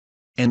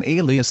An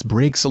alias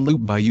breaks a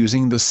loop by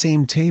using the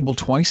same table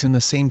twice in the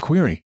same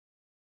query.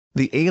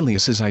 The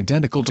alias is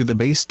identical to the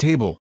base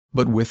table,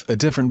 but with a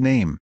different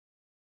name.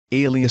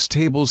 Alias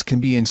tables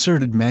can be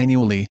inserted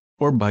manually,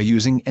 or by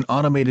using an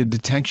automated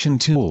detection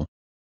tool.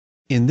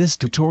 In this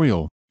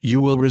tutorial,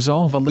 you will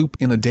resolve a loop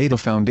in a data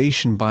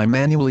foundation by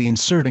manually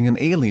inserting an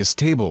alias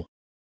table.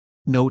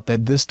 Note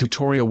that this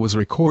tutorial was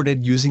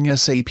recorded using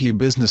SAP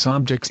Business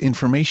Objects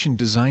Information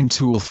Design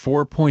Tool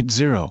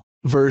 4.0,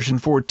 version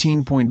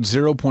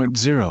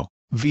 14.0.0,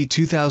 v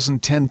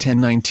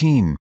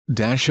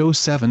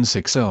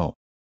 2010-1019-0760.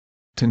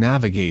 To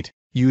navigate,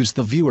 use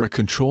the viewer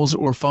controls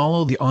or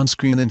follow the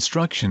on-screen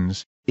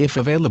instructions, if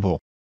available.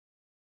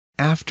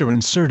 After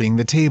inserting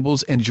the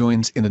tables and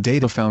joins in a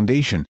data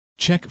foundation,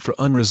 check for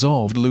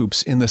unresolved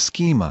loops in the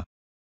schema.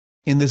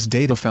 In this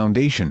data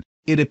foundation,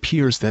 it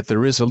appears that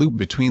there is a loop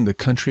between the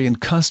country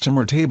and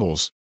customer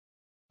tables.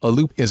 A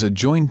loop is a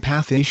join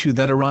path issue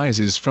that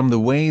arises from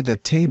the way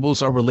that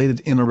tables are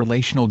related in a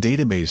relational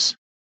database.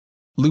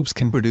 Loops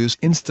can produce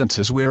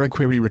instances where a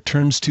query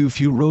returns too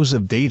few rows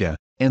of data,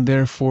 and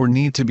therefore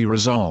need to be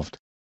resolved.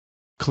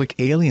 Click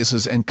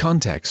Aliases and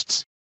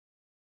Contexts.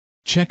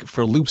 Check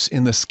for loops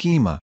in the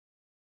schema.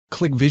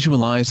 Click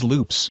Visualize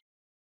Loops.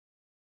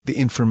 The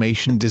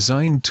Information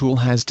Design tool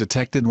has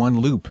detected one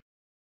loop.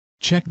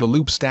 Check the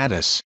loop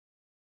status.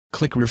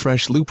 Click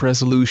Refresh Loop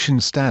Resolution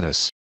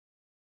Status.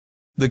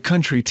 The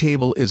country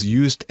table is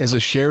used as a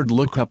shared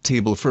lookup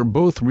table for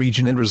both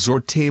region and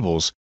resort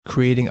tables,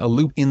 creating a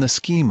loop in the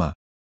schema.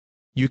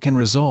 You can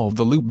resolve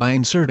the loop by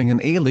inserting an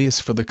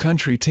alias for the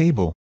country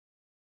table.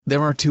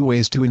 There are two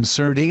ways to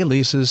insert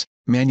aliases,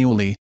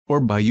 manually, or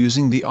by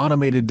using the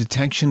automated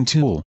detection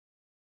tool.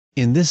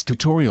 In this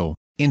tutorial,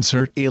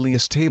 insert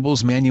alias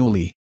tables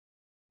manually.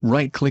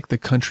 Right-click the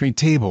country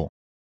table.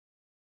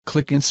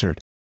 Click Insert.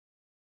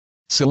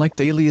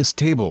 Select Alias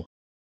Table.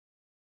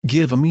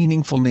 Give a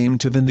meaningful name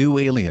to the new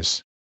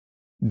alias.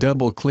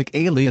 Double-click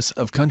Alias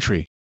of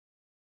Country.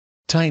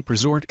 Type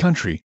Resort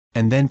Country,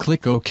 and then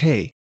click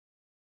OK.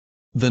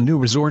 The new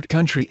Resort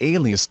Country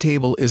alias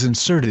table is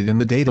inserted in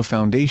the data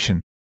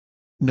foundation.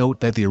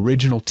 Note that the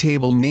original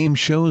table name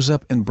shows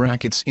up in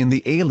brackets in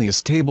the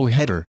alias table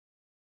header.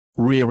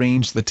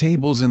 Rearrange the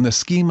tables in the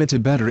schema to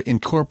better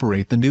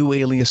incorporate the new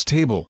alias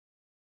table.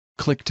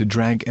 Click to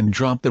drag and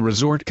drop the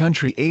Resort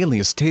Country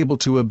alias table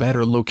to a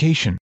better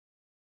location.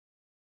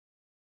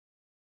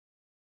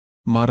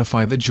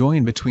 Modify the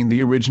join between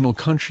the original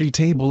country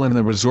table and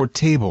the resort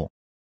table.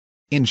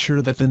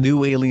 Ensure that the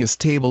new alias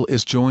table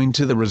is joined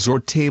to the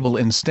resort table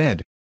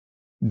instead.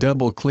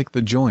 Double-click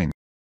the join.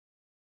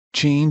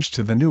 Change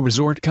to the new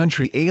resort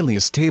country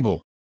alias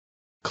table.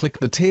 Click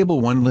the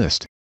Table 1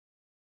 list.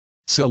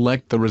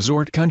 Select the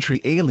resort country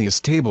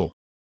alias table.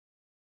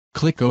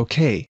 Click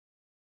OK.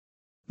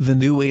 The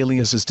new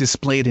alias is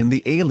displayed in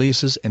the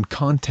Aliases and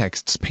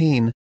Contexts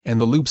pane, and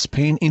the Loops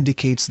pane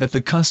indicates that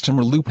the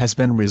customer loop has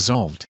been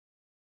resolved.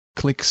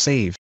 Click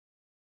Save.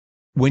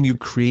 When you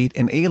create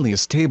an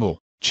alias table,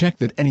 check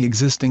that any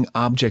existing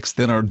objects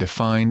that are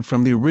defined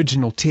from the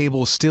original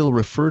table still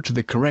refer to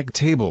the correct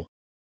table.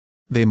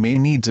 They may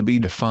need to be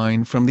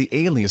defined from the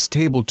alias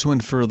table to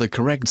infer the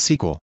correct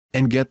SQL,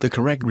 and get the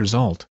correct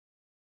result.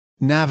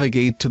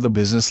 Navigate to the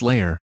business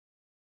layer.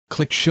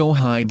 Click Show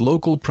Hide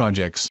Local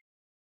Projects.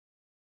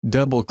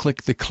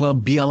 Double-click the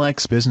Club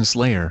BLX business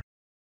layer.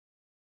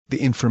 The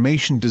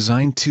Information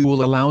Design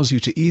tool allows you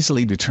to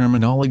easily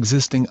determine all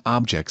existing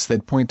objects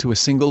that point to a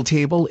single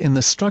table in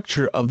the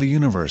structure of the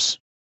universe.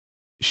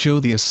 Show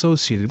the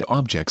associated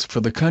objects for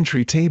the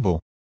country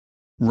table.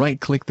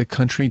 Right-click the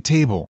country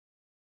table.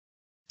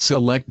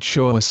 Select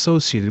Show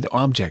Associated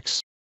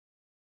Objects.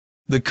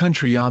 The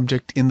country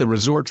object in the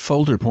resort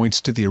folder points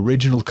to the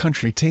original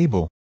country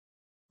table.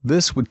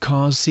 This would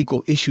cause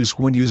SQL issues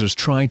when users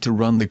try to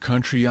run the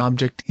country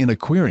object in a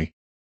query.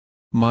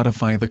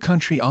 Modify the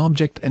country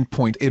object and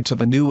point it to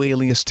the new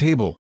alias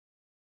table.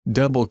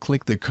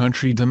 Double-click the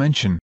country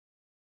dimension.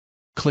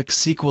 Click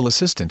SQL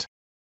Assistant.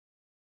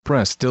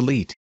 Press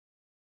Delete.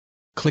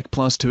 Click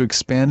plus to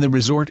expand the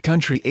resort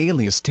country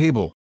alias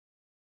table.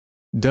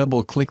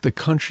 Double-click the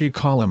country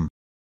column.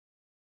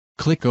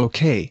 Click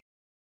OK.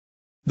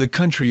 The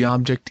country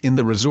object in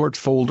the resort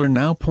folder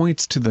now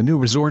points to the new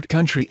resort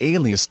country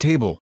alias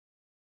table.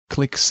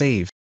 Click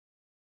Save.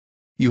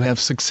 You have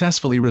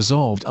successfully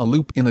resolved a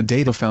loop in a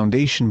data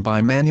foundation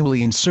by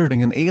manually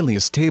inserting an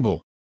alias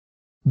table.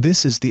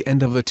 This is the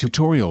end of the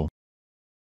tutorial.